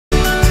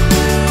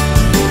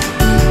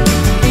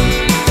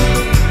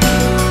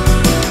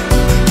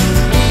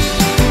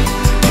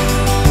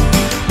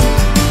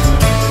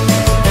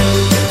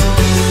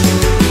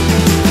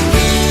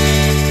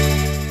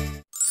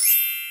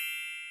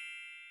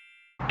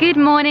Good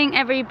morning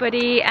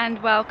everybody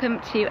and welcome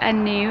to a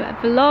new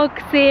vlog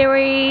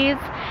series.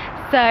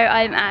 So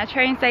I'm at a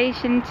train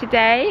station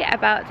today,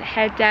 about to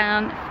head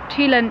down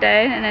to London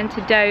and then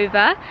to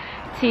Dover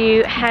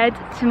to head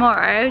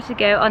tomorrow to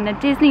go on the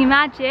Disney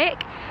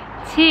Magic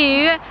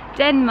to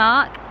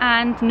Denmark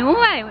and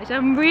Norway, which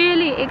I'm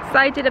really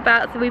excited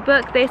about. So we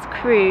booked this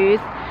cruise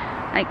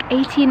like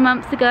 18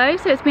 months ago,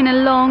 so it's been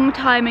a long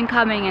time in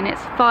coming and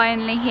it's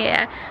finally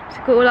here.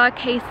 We've got all our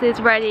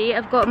cases ready.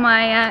 I've got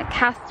my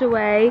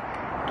Castaway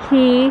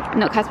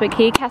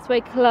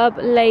Club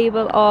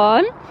label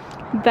on.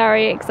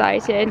 Very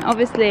excited.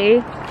 Obviously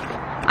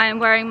I am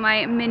wearing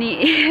my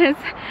mini ears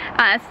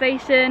at a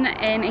station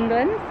in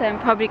England, so I'm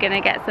probably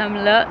gonna get some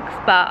looks,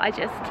 but I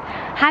just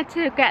had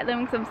to get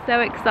them because I'm so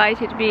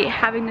excited to be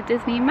having the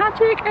Disney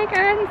Magic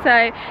again.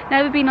 So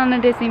never been on the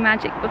Disney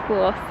Magic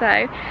before,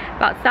 so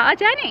about to start our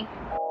journey.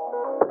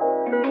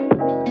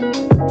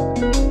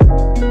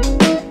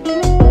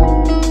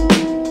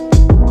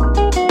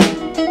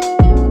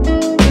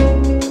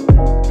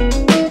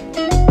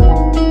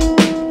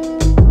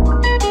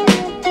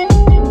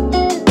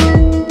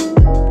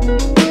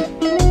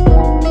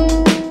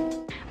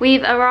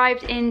 We've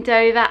arrived in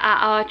Dover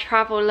at our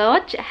travel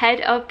lodge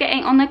ahead of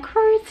getting on the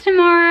cruise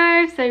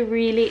tomorrow, so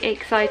really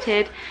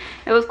excited.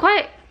 It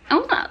wasn't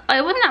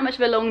that much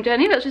of a long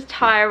journey, but it was just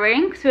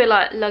tiring because we were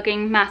like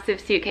lugging massive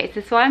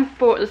suitcases. So I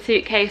brought the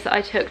suitcase that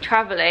I took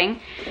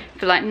traveling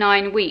for like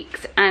 9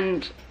 weeks,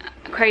 and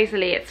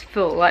crazily it's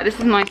full. Like, this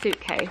is my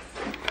suitcase.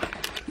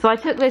 So I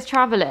took this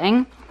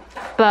traveling,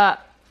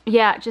 but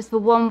yeah, just for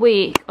 1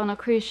 week on a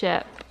cruise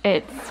ship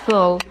it's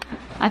full.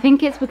 I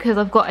think it's because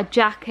I've got a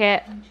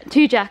jacket,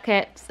 2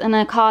 jackets and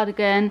a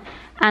cardigan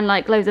and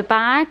like loads of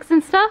bags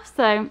and stuff.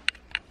 So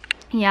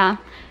yeah,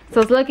 so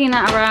I was looking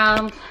at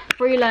around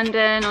through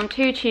London on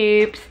 2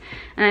 tubes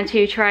and then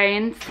 2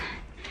 trains.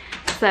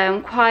 So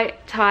I'm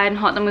quite tired and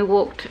hot. Then we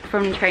walked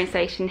from the train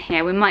station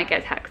here. We might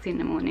get a taxi in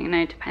the morning,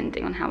 no,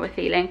 depending on how we're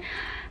feeling.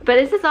 But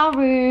this is our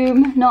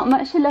room. Not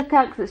much to look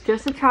at because it's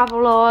just a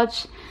travel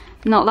lodge.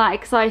 Not that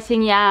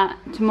exciting yet.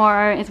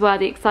 Tomorrow is where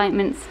the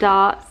excitement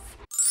starts.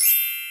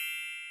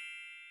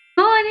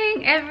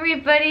 Morning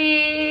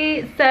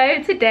everybody!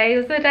 So today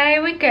is the day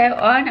we go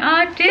on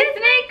our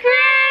Disney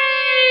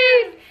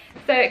cruise!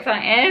 So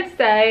excited.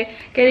 So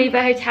gonna leave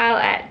the hotel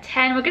at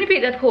 10. We're gonna be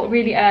at the port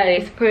really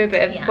early, so probably a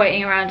bit of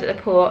waiting around at the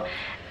port.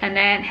 And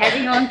then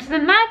heading on to the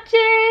Magic!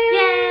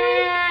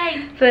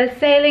 Yay! For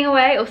sailing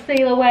away, or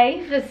sail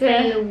away, for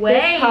sail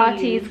away. This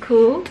party is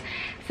called.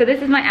 So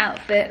this is my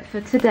outfit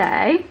for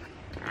today.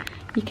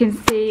 You can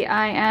see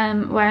I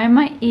am wearing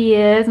my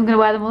ears. I'm going to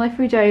wear them all the way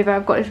through Dover.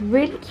 I've got this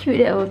really cute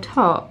little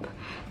top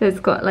that's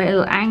got like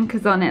little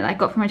anchors on it that I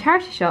got from a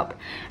charity shop.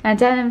 And a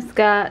denim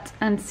skirt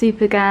and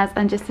super gas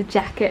and just a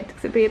jacket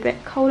because it'd be a bit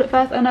cold at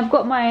first. And I've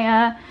got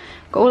my,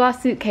 got all our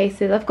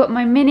suitcases. I've got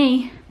my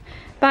mini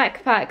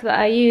backpack that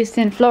I used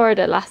in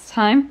Florida last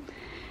time.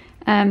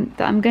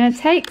 That I'm going to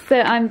take,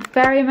 so I'm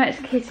very much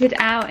kitted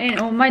out in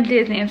all my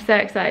Disney. I'm so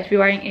excited to be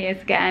wearing ears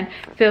again.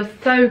 It feels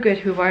so good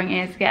to be wearing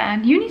ears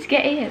again. You need to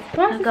get ears.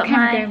 Why is this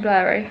camera going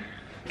blurry?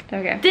 There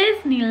we go.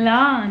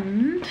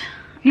 Disneyland.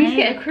 You need to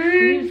get a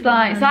cruise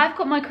line. So I've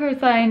got my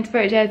cruise line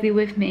spirit jersey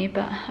with me,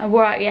 but I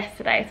wore it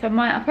yesterday, so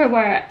I'll probably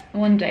wear it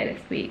one day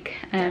this week.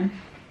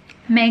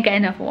 May get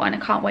another one. I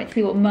can't wait to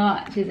see what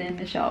merch is in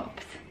the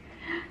shops.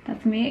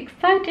 That's me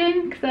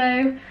exciting.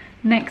 So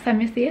next time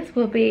you see us,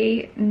 we'll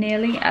be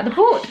nearly at the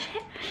port.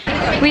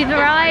 We've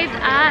arrived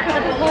at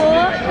the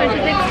port, which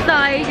is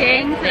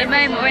exciting. So at the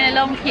moment we're in a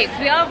long queue because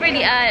we are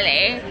really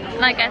early.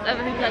 And I guess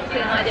other people have the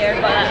same idea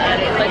about that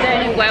early, so I don't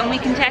know when we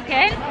can check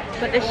in.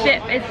 But the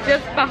ship is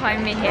just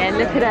behind me here.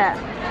 Look at it.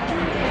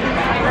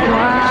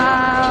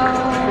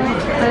 Wow.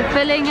 We're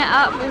filling it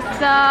up with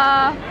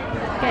stuff,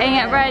 getting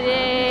it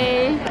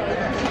ready.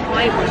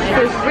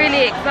 So it's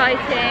really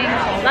exciting.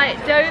 Like,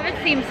 Dover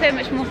seems so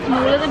much more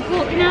smaller than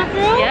Port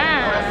Canaveral.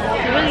 Yeah,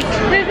 really.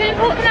 So in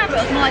Port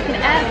Canaveral, it's more like an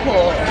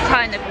airport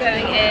kind of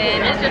going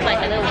in. It's just like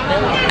a little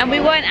building. And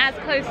we weren't as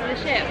close to the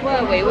ship,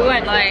 were we? We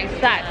weren't like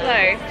that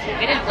close.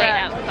 We didn't wait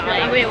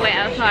outside. We didn't wait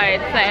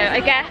outside. So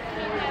I guess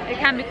it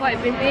can be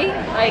quite busy,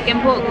 like in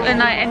Port and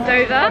like in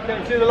Dover.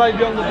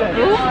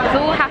 It's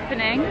all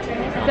happening.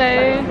 So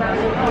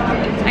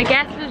I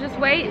guess we'll just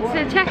wait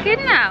to check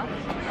in now.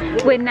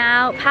 We're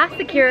now past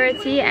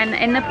security and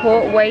in the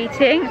port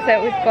waiting.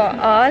 So we've got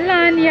our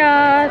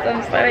lanyards.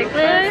 I'm so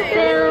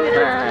excited.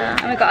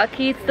 And we've got our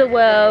keys to the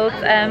world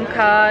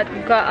card.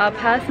 We've got our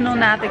personal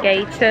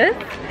navigators.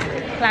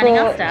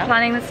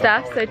 Planning the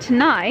stuff. So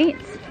tonight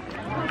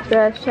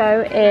the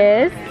show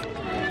is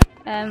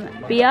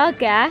Be Our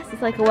Guest.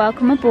 It's like a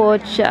welcome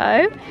aboard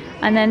show.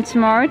 And then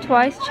tomorrow,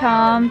 Twice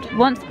Charmed,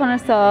 Once Upon a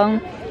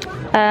Song.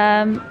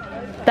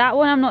 That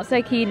one I'm not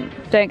so keen,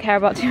 don't care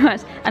about too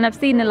much. And I've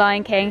seen The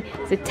Lion King.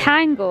 So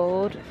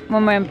Tangled,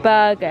 when we're in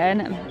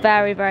Bergen, I'm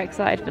very, very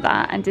excited for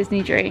that. And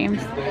Disney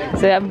Dreams.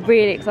 So I'm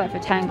really excited for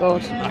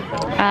Tangled.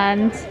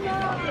 And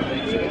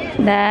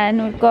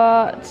then we've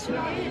got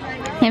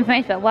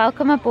Information about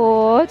welcome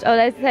aboard. Oh,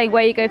 there's saying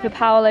where you go for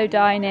Paolo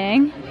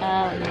dining.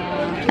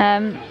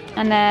 And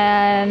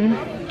then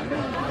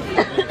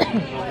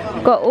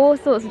got all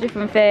sorts of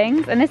different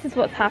things, and this is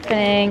what's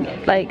happening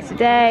like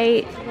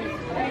today.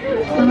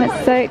 Oh,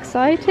 it's so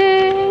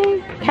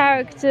exciting.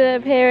 Character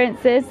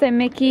appearances, so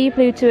Mickey,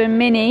 Pluto and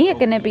Minnie are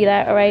going to be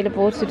there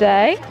available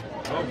today.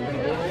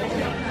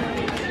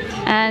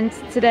 And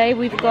today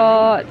we've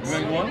got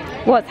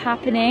what's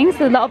happening.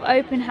 So a lot of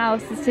open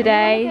houses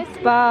today.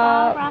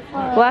 Spa.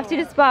 We'll have to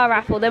do the spa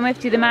raffle. Then we have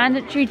to do the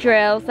mandatory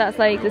drill. So that's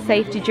like the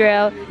safety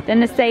drill. Then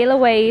the sailor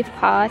wave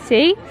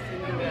party.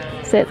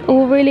 So it's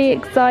all really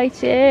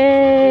exciting.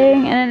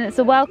 And then it's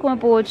a welcome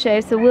aboard show.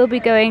 So we'll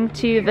be going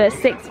to the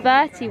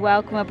 6:30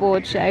 welcome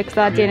aboard show because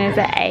our dinner's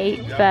at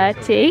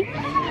 8:30.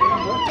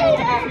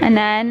 And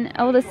then,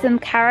 oh, there's some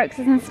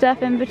characters and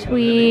stuff in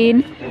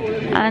between,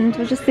 and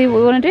we'll just see what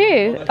we want to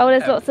do. Oh,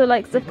 there's lots of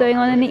like stuff going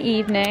on in the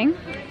evening.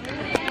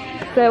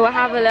 So we'll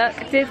have a look.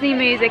 Disney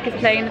music is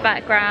playing in the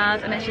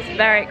background, and it's just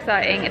very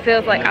exciting. It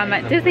feels like I'm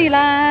at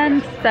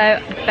Disneyland, so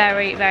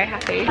very, very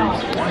happy.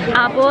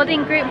 Our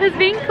boarding group has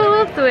been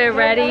called, so we're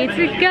ready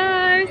to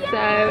go.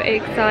 So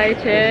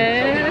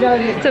excited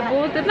to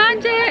board the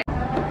Magic.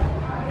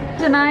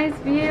 A nice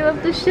view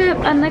of the ship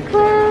and the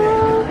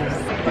clouds.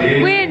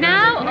 We're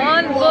now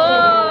on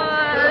board.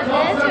 There's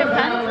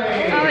Rapunzel.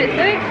 Oh, it's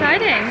so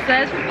exciting. So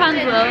there's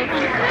Rapunzel.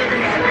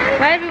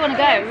 Where do we want to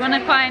go? We want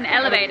to find an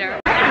elevator.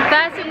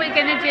 First thing we're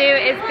going to do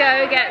is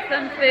go get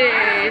some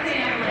food.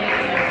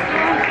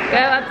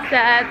 Go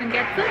upstairs and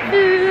get some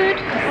food.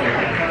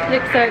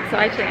 Looks so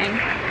exciting.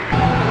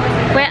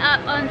 We're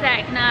up on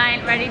deck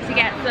 9, ready to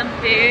get some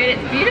food.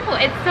 It's beautiful.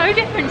 It's so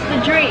different to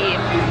the Dream.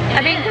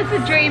 I think because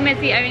the Dream is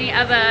the only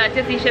other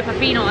Disney ship I've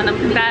been on, I'm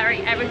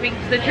comparing everything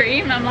to the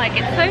Dream, and I'm like,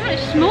 it's so much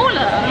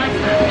smaller.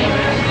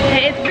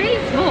 It's really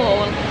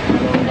small.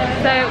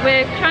 So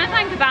we're trying to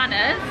find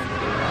cabanas.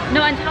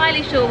 Not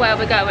entirely sure where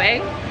we're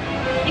going.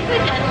 I think we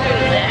get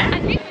through there. I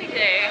think we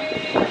do.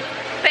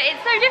 But it's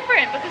so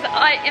different because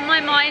in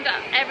my mind,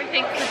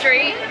 everything's the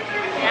Dream.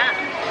 Yeah.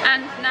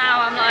 And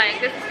now I'm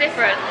like, this is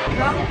different.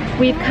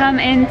 We've come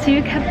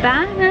into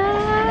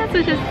cabanas,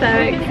 which is so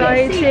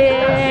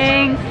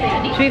exciting.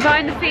 Should we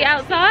find a seat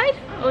outside,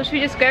 or should we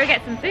just go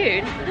get some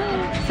food?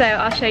 So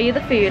I'll show you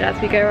the food as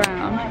we go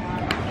around.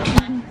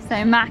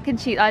 So mac and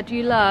cheese, I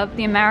do love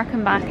the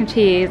American mac and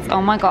cheese.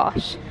 Oh my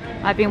gosh,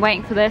 I've been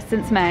waiting for this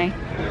since May.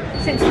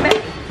 Since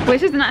May?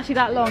 Which isn't actually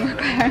that long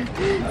ago,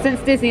 since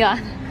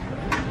Disneyland.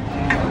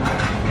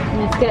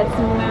 Let's get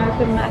some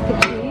American mac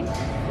and cheese.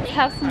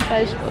 Have some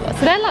vegetables.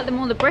 So they're like the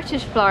more the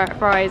British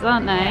fries,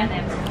 aren't they?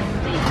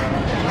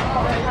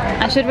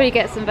 I should really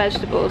get some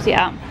vegetables,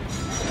 yeah.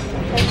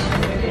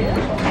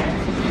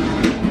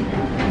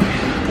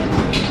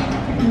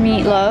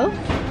 Meatloaf.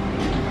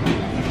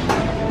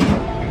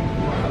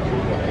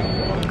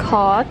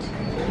 Cod.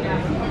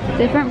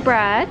 Different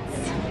breads.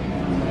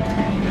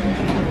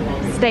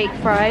 Steak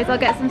fries. I'll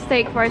get some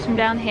steak fries from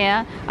down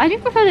here. I do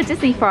prefer the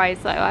Disney fries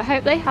though. I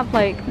hope they have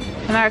like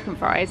American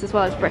fries as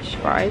well as British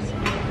fries.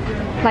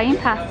 Plain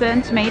pasta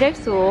and tomato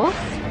sauce,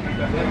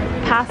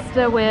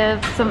 pasta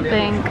with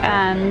something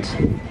and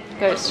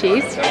goat's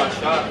cheese.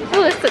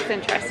 Oh, this looks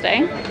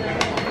interesting. I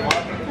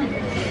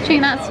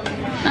think that's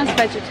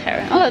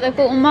vegetarian. Oh look, they've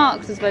got all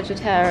marks as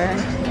vegetarian.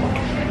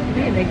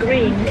 Yeah, they're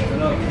green.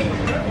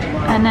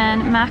 And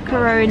then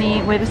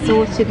macaroni with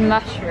assorted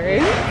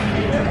mushroom.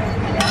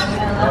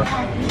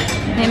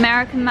 The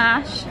American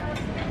mash.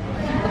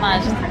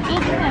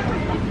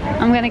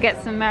 I'm gonna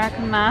get some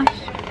American mash.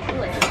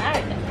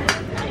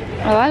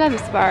 Oh, I love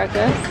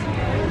asparagus.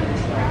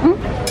 Ooh.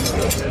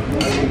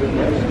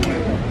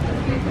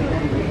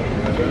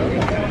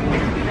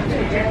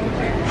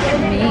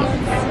 Meats.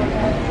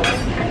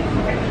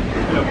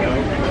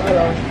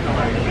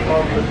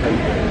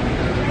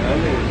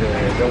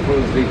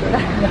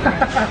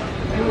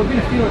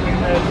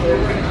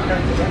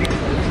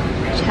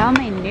 Chow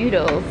mein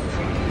noodles.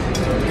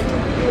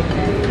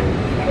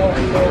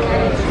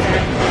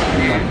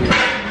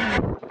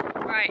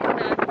 Right, so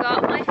I've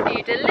got my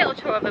food, a little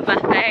tour of a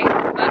buffet.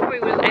 I probably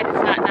would have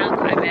edited that down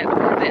quite a bit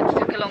because it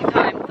took a long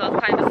time, so I was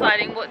kind of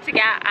deciding what to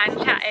get and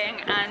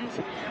chatting and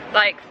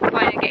like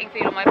finally getting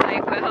food on my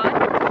plate quite hard.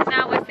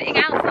 Now we're sitting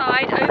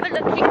outside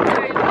overlooking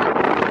Dover.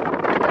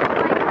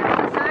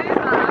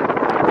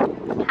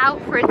 How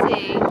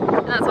pretty.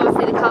 And that's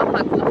obviously the car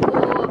park for the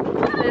port.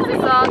 There's the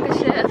Saga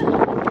ship.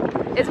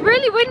 It's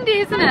really windy,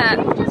 isn't it?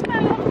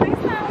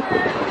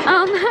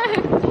 Oh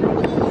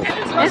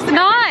no. It's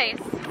nice.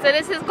 So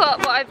this has got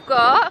what I've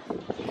got.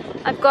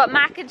 I've got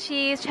mac and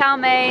cheese, chow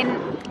mein,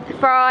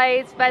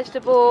 fries,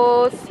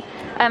 vegetables,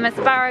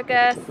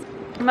 asparagus,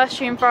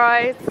 mushroom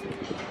fries.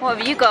 What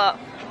have you got?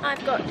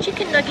 I've got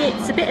chicken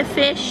nuggets, a bit of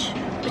fish,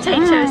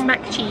 potatoes,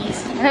 mac and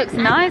cheese. It looks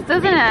nice,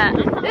 doesn't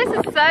it? This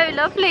is so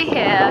lovely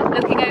here,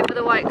 looking over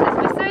the White Cliffs.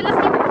 We're so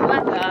lucky with the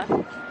weather.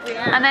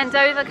 Yeah. And then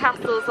Dover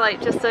Castle's like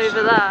just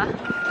over there.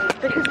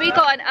 Because we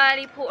got an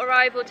early port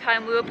arrival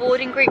time, we were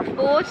boarding group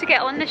 4 to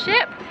get on the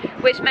ship.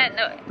 which meant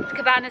that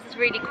Cabanas is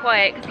really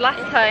quiet, because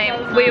last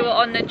time we were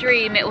on the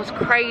Dream it was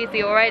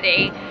crazy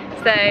already.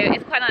 So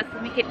it's quite nice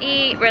because we can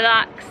eat,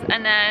 relax,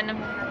 and then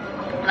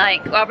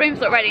like our room's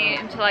not ready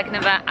until like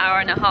another hour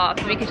and a half,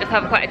 so we could just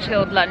have quite a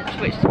chilled lunch,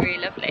 which is really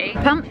lovely.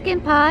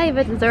 Pumpkin pie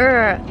for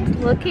dessert.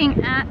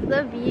 Looking at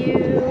the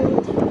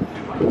view.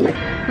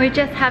 We're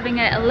just having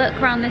a look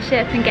around the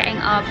ship and getting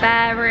our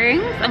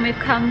bearings, and we've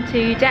come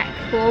to deck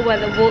 4 where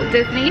the Walt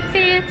Disney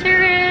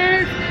Theatre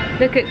is.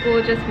 Look at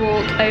gorgeous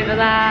Walt over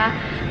there,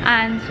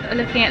 and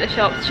looking at the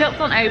shops. The shops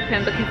aren't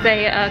open because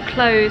they are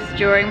closed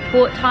during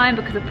port time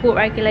because of port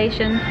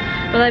regulations,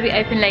 but they'll be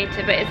open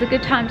later. But it's a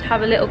good time to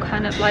have a little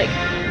kind of like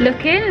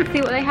look in and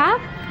see what they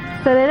have.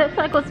 So they look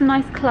like I've got some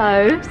nice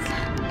clothes.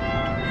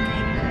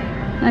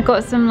 I've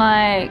got some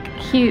like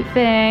cute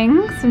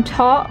things, some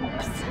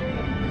tops.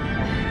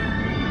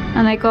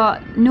 And I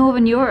got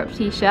Northern Europe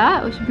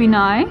t-shirt, which would be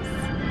nice.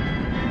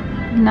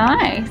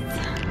 Nice.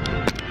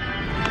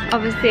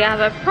 Obviously I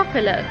have a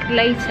proper look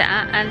later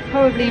and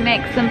probably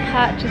make some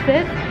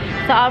purchases.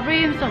 So our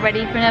room's not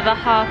ready for another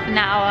half an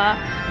hour.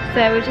 So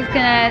we're just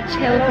gonna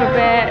chill for a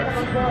bit.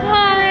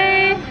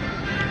 Hi!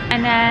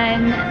 And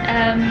then,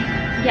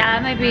 yeah,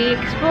 maybe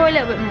explore a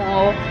little bit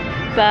more,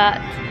 but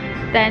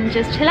then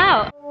just chill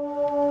out.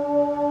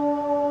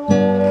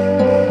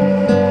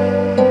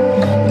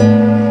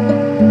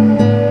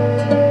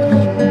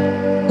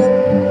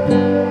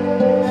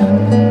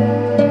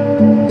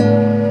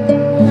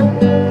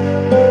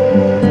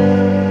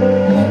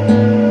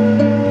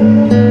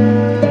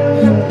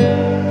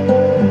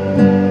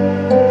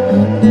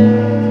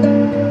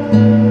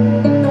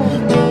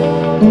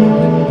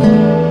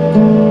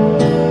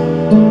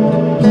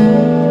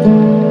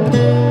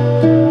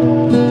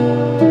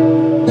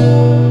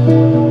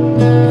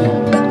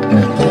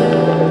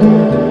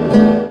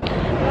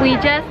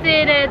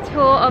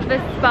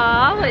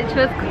 Which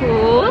was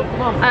cool.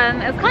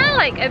 It was kind of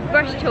like a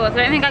brush tour, so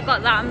I don't think I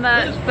got that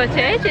much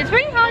footage. It's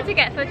really hard to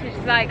get footage,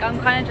 it's like I'm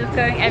kind of just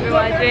going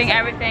everywhere, doing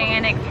everything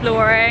and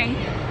exploring.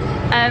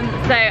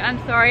 So I'm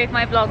sorry if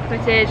my vlog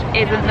footage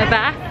isn't the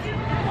best.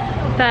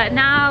 But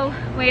now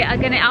we are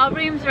gonna, our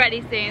room's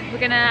ready soon, so we're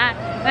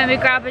gonna maybe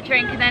grab a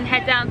drink and then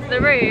head down to the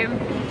room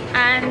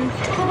and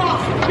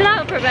chill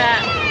out for a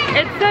bit.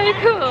 It's so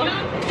cool.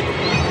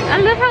 I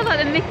love how like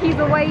the Mickeys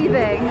are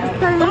waving. It's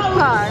so much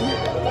fun.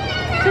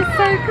 It's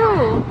so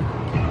cool.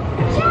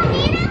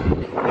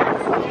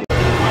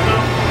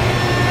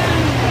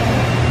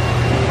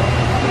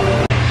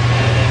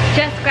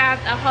 Just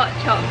grabbed a hot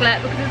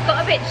chocolate because it's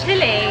got a bit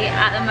chilly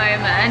at the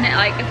moment.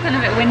 Like it's kind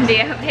of a bit windy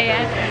up here.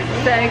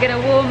 So we're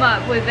gonna warm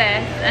up with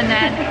this and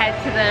then head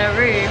to the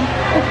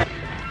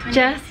room.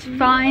 Just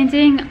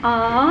finding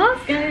ours.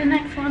 Go to the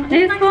next one.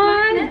 This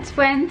one,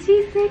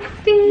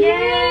 2060.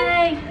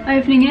 Yay!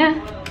 Opening it.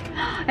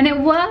 And it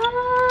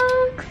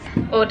works.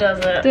 Or does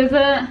it? Does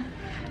it?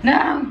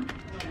 No!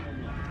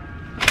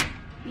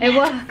 It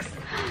works.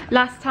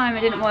 Last time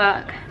it didn't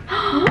work.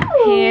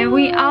 Here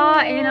we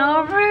are in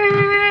our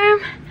room.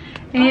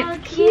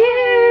 It's cute.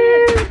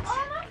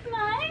 Oh, that's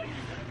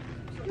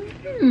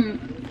nice.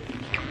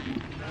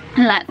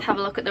 Let's have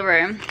a look at the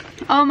room.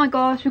 Oh my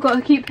gosh, we've got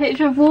a cute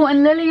picture of Walt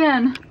and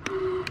Lillian.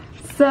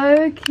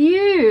 So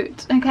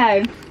cute.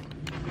 Okay,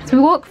 so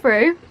we walk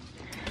through.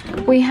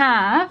 We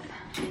have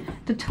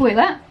the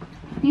toilet.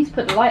 I need to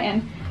put the light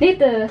in.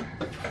 There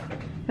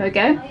we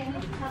go.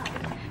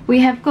 We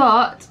have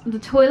got the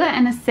toilet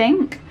and a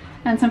sink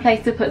and some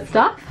place to put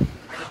stuff.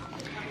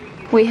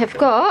 We have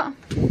got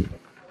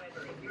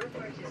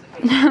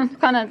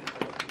kind of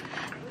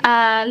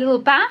a little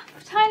bath,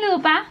 tiny little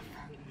bath,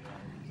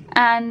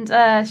 and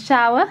a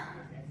shower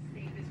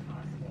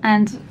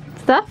and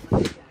stuff.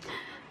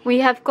 We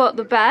have got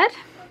the bed,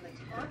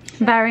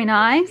 very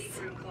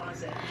nice.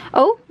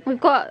 Oh, we've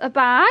got a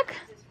bag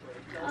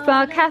for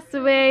our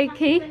castaway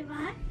key.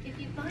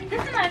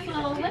 This is a nice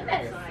little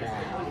limit.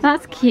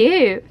 That's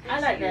cute. I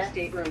like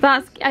this.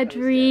 That's a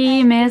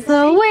dream is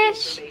a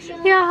wish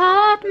your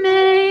heart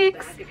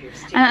makes.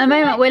 And at the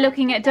moment we're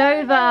looking at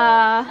Dover.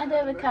 And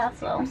Dover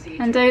Castle.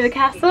 And Dover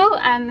Castle,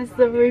 and this is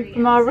the roof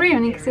from our room,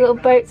 and you can see little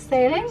boats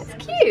sailing. It's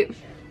cute.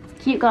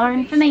 Cute, got our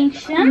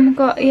information. And we've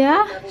got,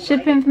 yeah,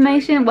 ship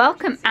information.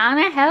 Welcome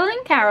Anna, Helen,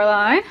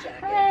 Caroline.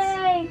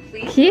 Hooray!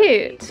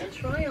 Cute.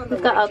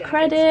 We've got our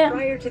credit,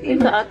 we've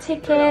got our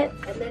tickets,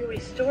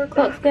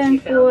 clock's going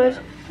forward,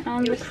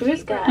 and the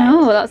cruise guide.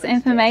 Oh, lots of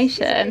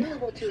information.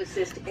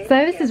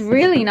 So this is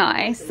really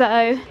nice.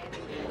 So,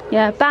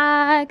 yeah,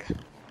 bag.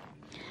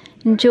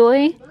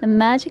 Enjoy the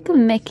magic of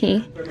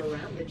Mickey.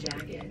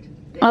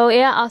 Oh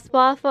yeah, our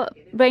spa for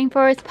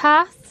rainforest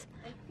pass.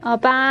 Our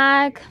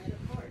bag.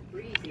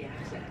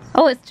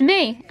 Oh, it's to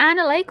me.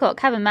 Anna Laycock,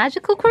 have a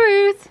magical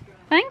cruise.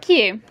 Thank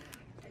you.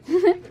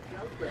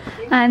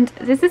 And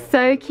this is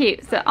so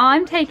cute. So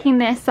I'm taking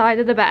this side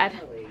of the bed.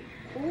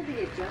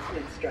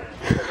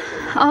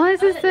 Oh,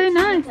 this is so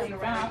nice.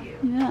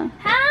 Yeah.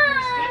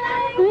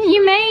 Hi!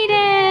 You made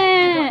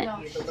it!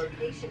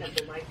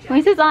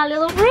 This is our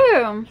little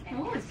room.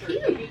 Oh, it's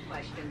cute.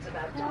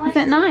 Is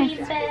it nice?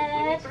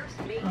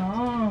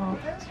 Oh,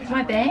 it's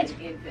my bed.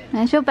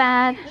 There's your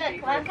bed.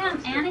 Look,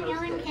 welcome Anna,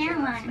 Helen,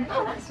 Caroline.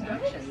 Oh, that's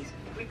nice.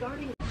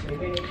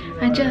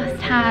 I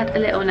just had a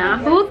little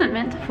nap. I wasn't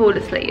meant to fall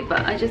asleep,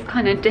 but I just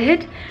kind of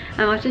did.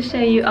 And I'll just show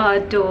you our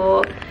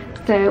door.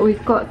 So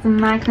we've got some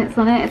magnets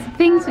on it. It's the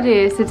things to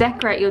do to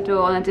decorate your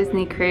door on a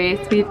Disney cruise.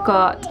 We've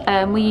got,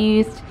 we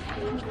used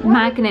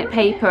magnet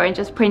paper and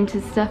just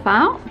printed stuff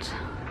out.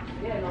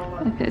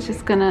 If it's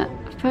just gonna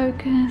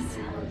focus.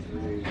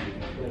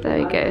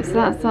 There we go, so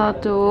that's our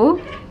door.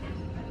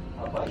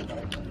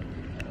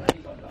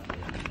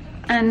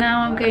 And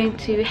now I'm going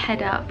to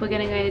head up. We're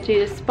gonna go do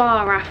the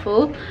spa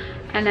raffle,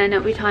 and then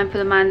it'll be time for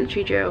the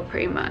mandatory drill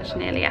pretty much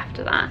nearly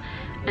after that.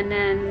 And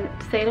then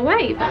sail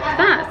away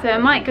after that. So I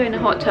might go in a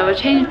hot tub. I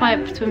changed my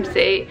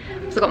swimsuit,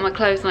 so I've got my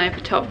clothes on over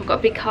top. I've got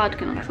a big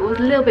cardigan on, so it was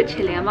a little bit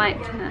chilly. I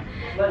might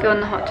go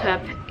in the hot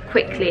tub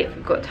quickly if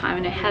we've got time. I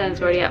know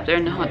Helen's already up there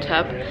in the hot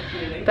tub,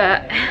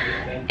 but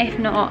if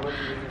not,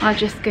 I'll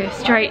just go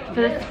straight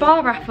for the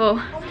spa raffle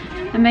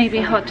and maybe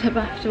a hot tub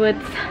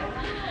afterwards.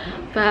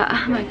 But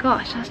oh my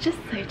gosh, I was just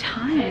so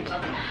tired.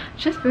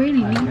 Just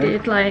really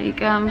needed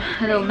like a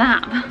little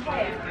nap.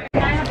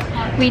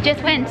 We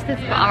just went to the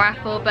spa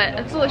raffle, but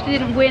unfortunately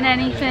didn't win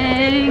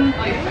anything.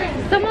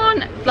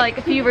 Someone like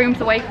a few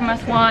rooms away from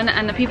us won,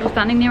 and the people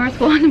standing near us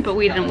won, but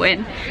we didn't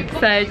win.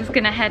 So just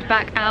gonna head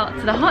back out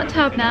to the hot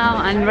tub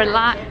now and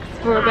relax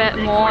for a bit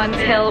more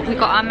until we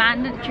got our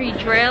mandatory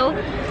drill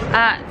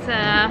at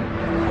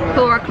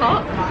 4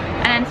 o'clock,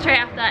 and then straight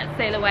after that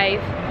sail away.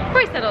 I've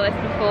probably said all this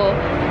before,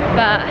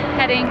 but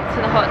heading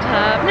to the hot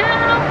tub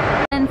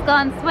now. Helen's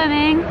gone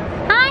swimming.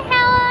 Hi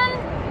Helen!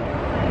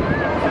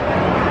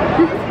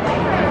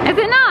 Is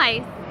it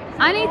nice?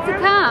 I need to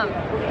come.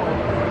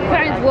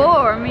 It's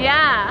warm,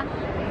 yeah.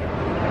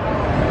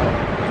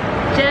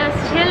 Just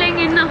chilling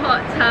in the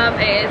hot tub.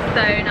 It is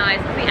so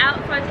nice. The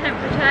outside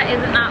temperature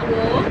isn't that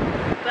warm,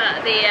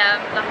 but the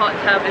hot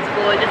tub is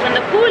gorgeous, and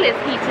the pool is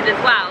heated as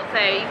well, so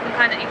you can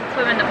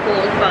swim in the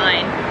pool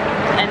fine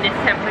in this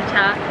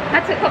temperature. I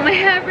took off my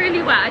hair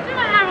really wet. I did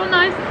my hair all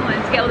nice this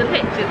morning to get all the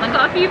pictures. I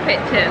got a few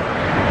pictures,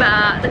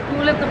 but the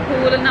cool of the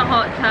pool and the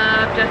hot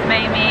tub just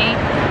made me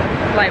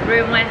like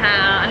ruin my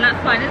hair, and that's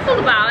fine. It's not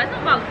about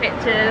the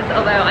pictures,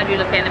 although I do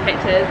love getting the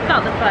pictures. It's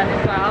about the fun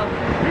as well.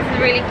 This is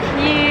really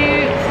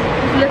cute.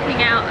 Just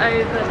looking out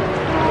over the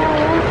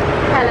pool.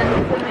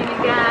 Helen's swimming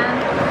again.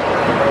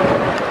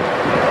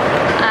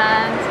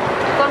 And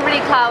it's gone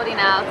really cloudy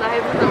now, so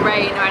I hope it doesn't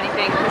rain or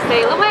anything. We'll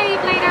sail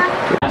away later.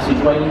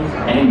 Passageways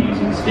and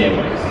using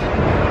stairways.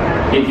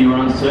 If you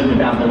are uncertain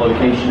about the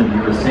location of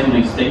your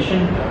assembly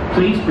station,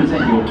 please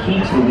present your key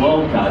to the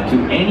world card to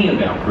any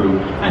of our crew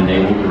and they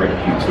will direct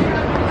you to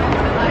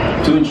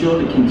it. To ensure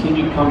the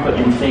continued comfort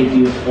and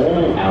safety of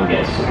all our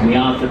guests, we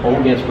ask that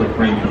all guests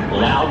refrain from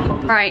loud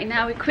conversation. Right,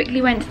 now we quickly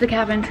went to the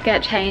cabin to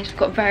get changed,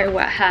 got very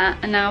wet hair,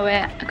 and now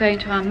we're going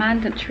to our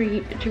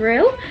mandatory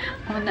drill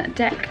on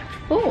deck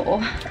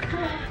 4.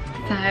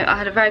 So I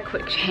had a very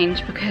quick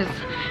change because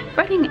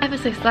running ever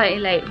so slightly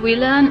late. We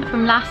learned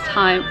from last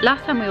time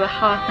we were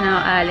half an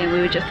hour early and we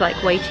were just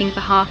like waiting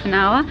for half an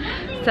hour.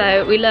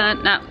 So we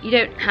learned that you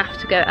don't have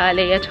to go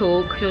early at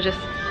all. You're just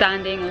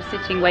standing or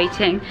sitting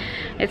waiting.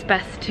 It's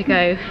best to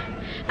go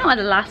not at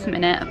the last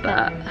minute,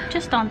 but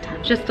just on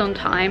time. Just on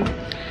time.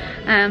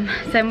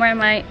 So I'm wearing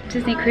my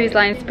Disney Cruise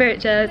Line Spirit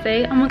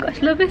jersey. Oh my gosh,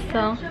 I love this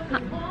song.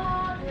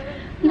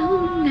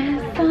 Long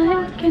as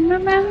I can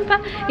remember.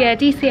 Yeah,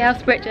 DCL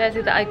Spirit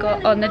jersey that I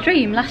got on the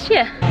Dream last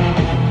year.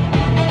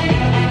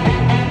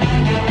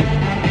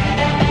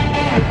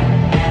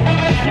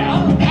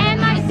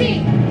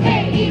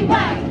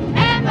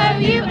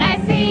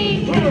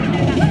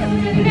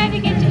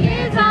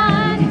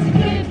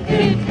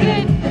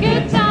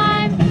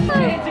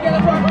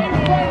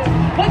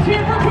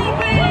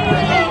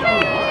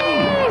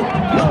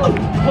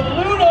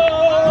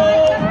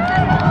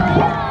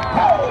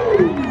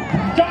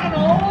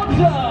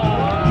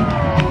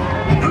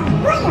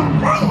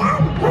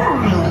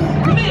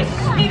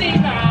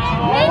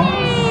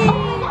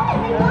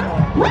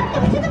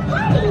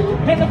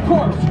 And of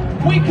course,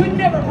 we could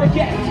never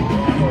forget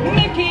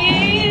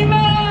Mickey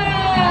Mouse!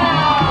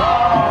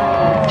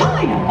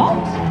 Hi,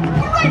 folks!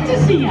 Great to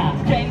see ya!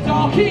 Gang's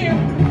all here.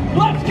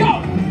 Let's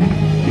go!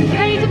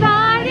 Ready to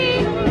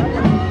party?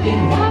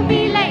 Won't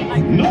be late.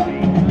 No!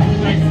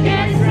 Let's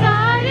get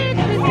started,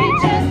 'cause we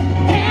just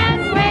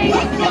can't wait.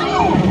 Let's go!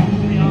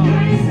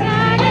 Get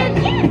started.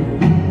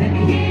 Let me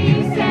hear you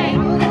say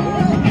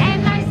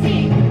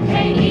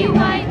MICKEY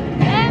MOUSE.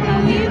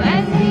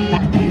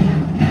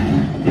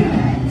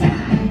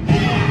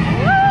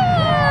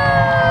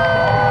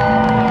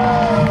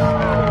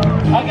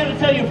 I gotta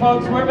tell you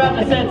folks, we're about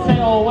to set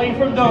sail away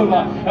from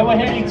Dover and we're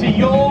heading to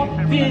your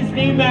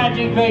Disney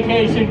Magic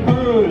Vacation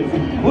Cruise.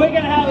 We're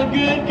gonna have a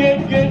good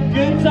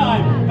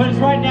time. But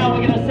right now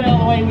we're gonna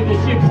sail away with the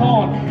ship's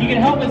horn. You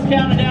can help us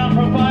count it down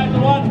from 5 to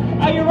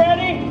 1. Are you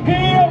ready?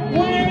 Here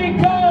we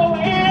go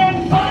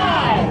in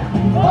 5,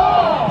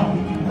 4,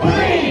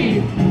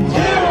 3,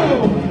 2,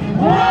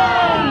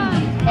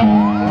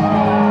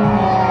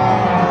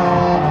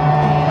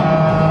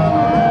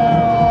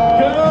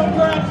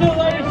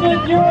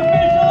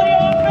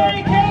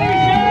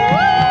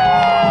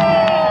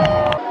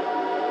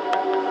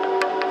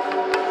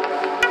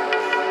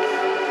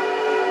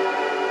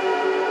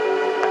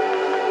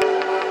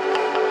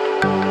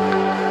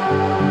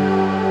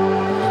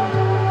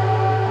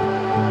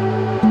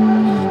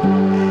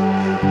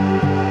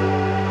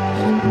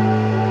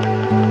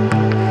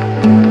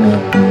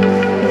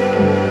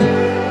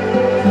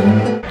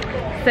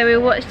 So we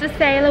watched the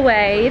sail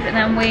wave, and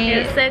then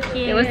It was so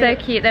cute. It was so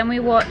cute. Then we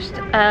watched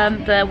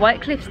the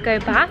White Cliffs go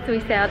past, so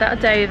we sailed out of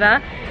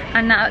Dover,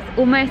 and now it's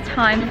almost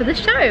time for the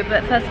show.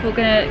 But first of all, we're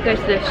gonna go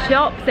to the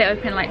shops. They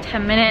open in like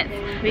 10 minutes.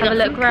 We have got a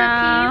look some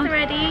around.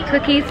 cookies ready.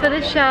 Cookies for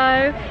the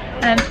show.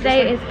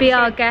 Today is Be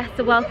Our Guest,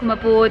 a welcome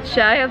aboard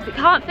show. Obviously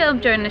can't film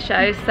during the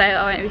show, so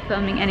I won't be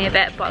filming any of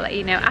it, but I'll let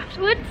you know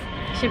afterwards.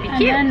 Should be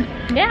cute. And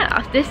then,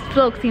 yeah, this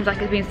vlog seems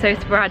like it's been so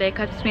sporadic.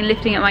 I've just been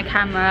lifting up my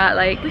camera,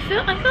 like I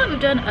feel like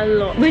we've done a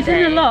lot. we've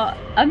done a lot.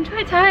 I'm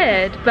quite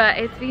tired, but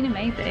it's been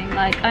amazing.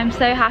 Like, I'm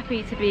so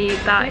happy to be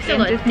back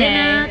in Disney.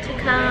 Dinner to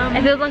come.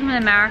 It feels like I'm in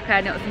America,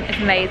 and it's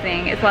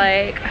amazing. It's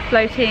like a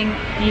floating,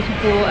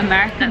 beautiful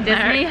American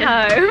Disney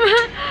home.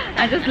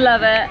 I just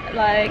love it,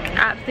 like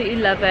absolutely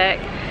love it.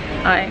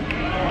 Like,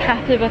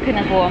 have to book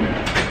another one.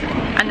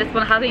 And this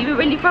one hasn't even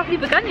really properly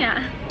begun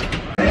yet.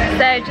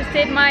 So just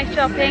did my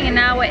shopping, and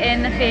now we're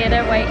in the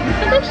theatre waiting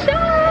for the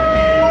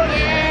show.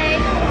 Yay!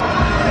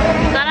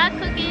 Got our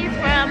cookies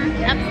from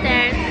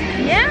upstairs.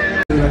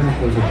 Yeah. Gracias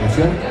por su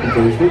atención y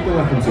que disfruten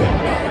la función.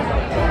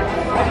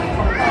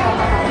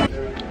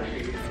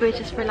 So we're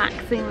just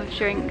relaxing with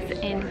drinks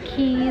in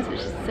Keys,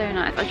 which is so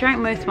nice. I drank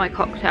most of my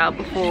cocktail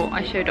before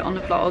I showed it on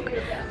the vlog,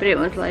 but it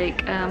was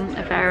like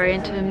a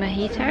variant of a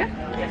mojito.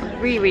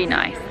 Really, really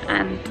nice.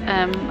 And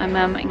my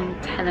mum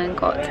and Helen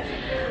got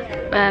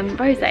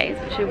rosés,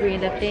 which are really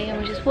lovely, and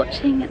we're just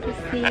watching the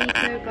sea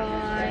go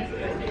by.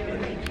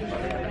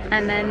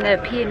 And then the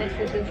pianist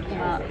has just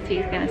come up, so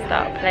he's going to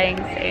start playing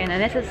soon.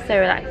 And this is so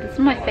relaxed. This is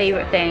my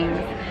favourite things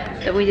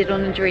that we did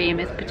on the Dream,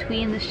 is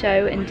between the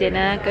show and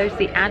dinner, go to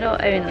the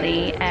adult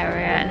only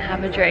area and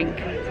have a drink.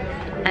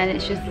 And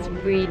it's just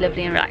really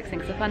lovely and relaxing,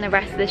 because I find the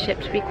rest of the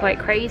ship to be quite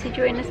crazy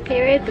during this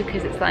period,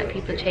 because it's like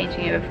people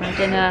changing over from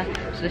dinner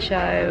to the show,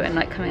 and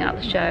like coming out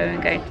of the show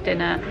and going to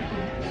dinner.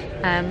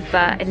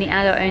 But in the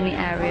adult only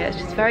area, it's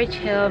just very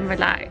chill and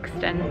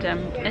relaxed, and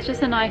it's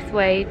just a nice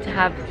way to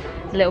have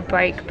a little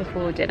break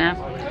before dinner.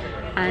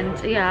 And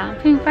yeah, I'm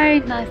feeling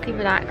very nicely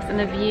relaxed, and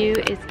the view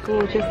is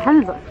gorgeous.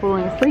 Helen's like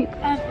falling asleep.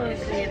 I'm falling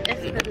asleep.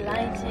 It's the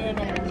lighting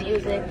and the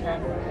music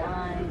and the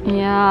wine.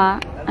 Yeah,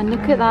 and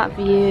look at that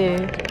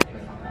view.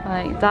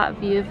 Like, that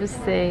view of the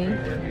sea.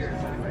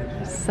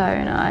 So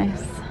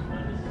nice.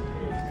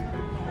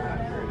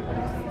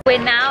 We're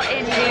now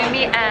in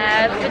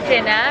Lumiere for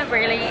dinner,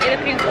 really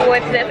looking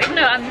forward to this. Even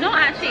though I'm not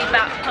actually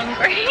that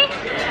hungry,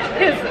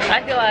 because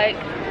I feel like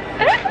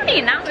I don't have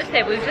eaten that much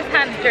today. We've just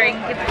had a drink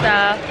and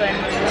stuff, and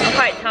I'm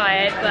quite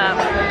tired, but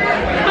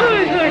oh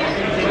my gosh,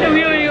 I'm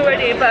yawning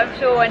already. But I'm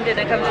sure when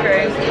dinner comes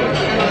through,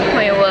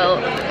 we will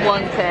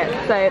want it.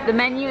 So the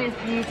menu is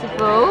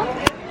beautiful.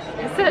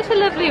 It's such a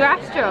lovely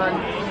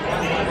restaurant.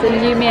 It's in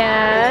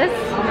Lumiere's,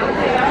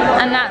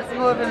 and that's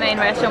more of a main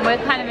restaurant. We're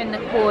kind of in the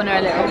corner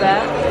a little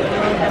bit.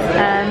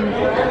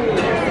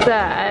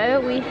 So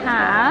we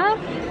have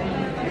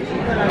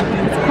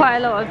quite a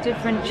lot of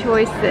different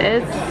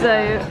choices.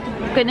 So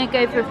I'm gonna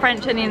go for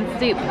French onion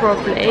soup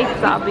probably,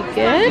 because that'll be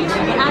good.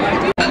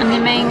 And the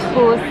main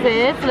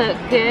courses look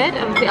good.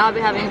 Obviously I'll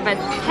be having a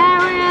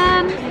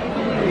vegetarian,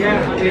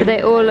 but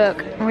they all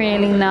look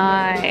really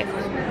nice.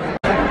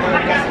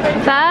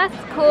 First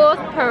course,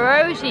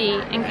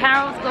 pierogi, and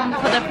Carol's gone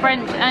for the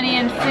French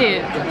onion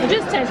soup. It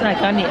just tastes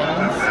like onions.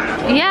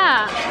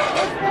 Yeah.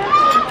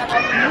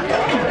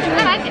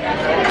 I like it.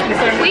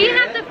 We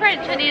had the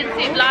French onion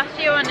soup last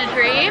year on the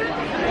Dream,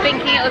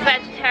 thinking it was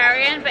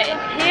vegetarian, but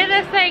here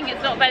they're saying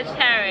it's not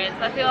vegetarian,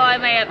 so I feel I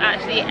may have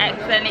actually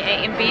accidentally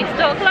eaten beef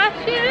stock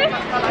last year.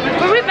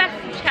 Probably best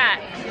to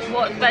check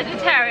what's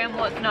vegetarian,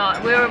 what's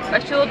not. We were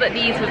assured that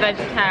these were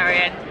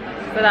vegetarian,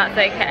 so that's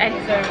okay.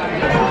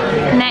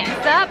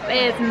 Next up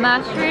is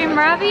mushroom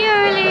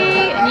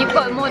ravioli, and you've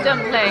got more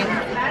dumplings.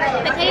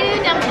 Potato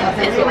dumplings.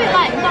 It's a bit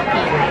like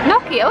gnocchi.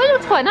 Gnocchi, oh it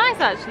looks quite nice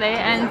actually,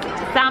 and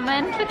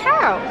salmon for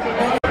Carol.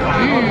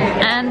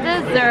 And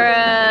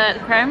dessert,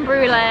 creme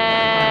brulee.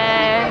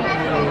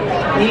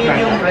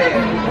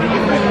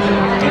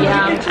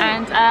 Yeah,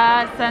 and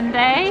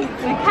sundae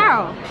for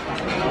Carol.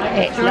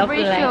 It's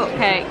Strawberry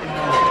shortcake.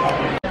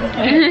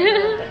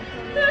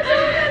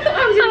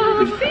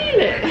 I feel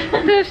it.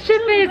 The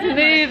ship is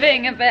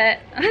moving a bit.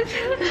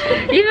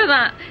 Even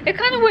that, it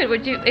kind of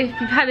would you if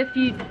you've had a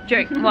few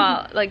drinks,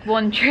 well, like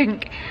one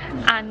drink,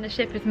 and the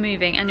ship is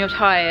moving and you're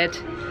tired.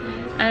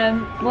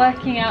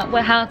 Working out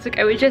how to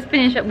go. We just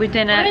finished up with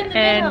dinner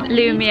in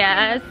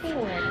Lumiere's,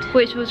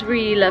 which was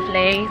really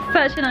lovely.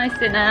 Such a nice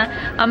dinner.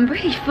 I'm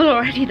really full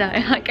already though.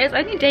 Like, it's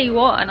only day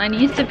one. I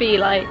need to be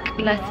like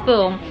less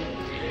full.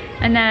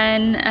 And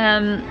then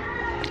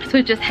so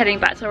we're just heading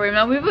back to our room.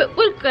 Now we'll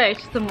go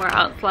to somewhere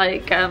else,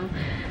 like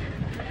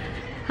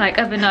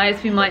other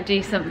nights we might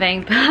do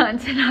something,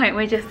 but tonight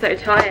we're just so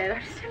tired. I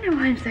just don't know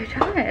why I'm so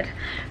tired.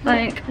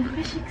 Like, the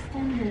fish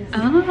extenders.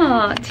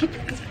 Oh,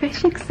 typical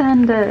fish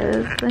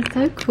extenders. They're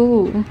so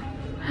cool.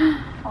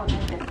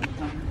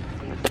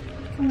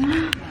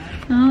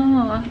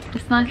 Oh,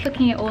 it's nice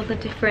looking at all the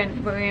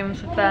different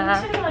rooms with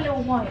there. Look at our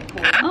little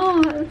whiteboard.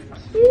 Oh, that's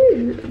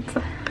cute.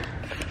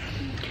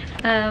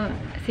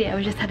 So yeah,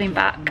 we're just heading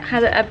back.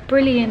 Had a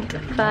brilliant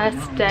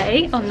first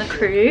day on the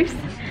cruise.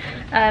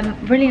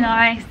 Really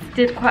nice,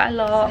 did quite a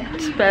lot,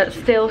 but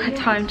still had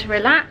time to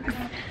relax,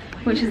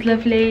 which is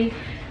lovely.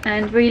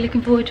 And really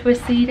looking forward to a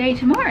sea day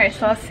tomorrow,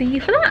 so I'll see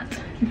you for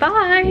that.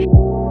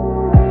 Bye!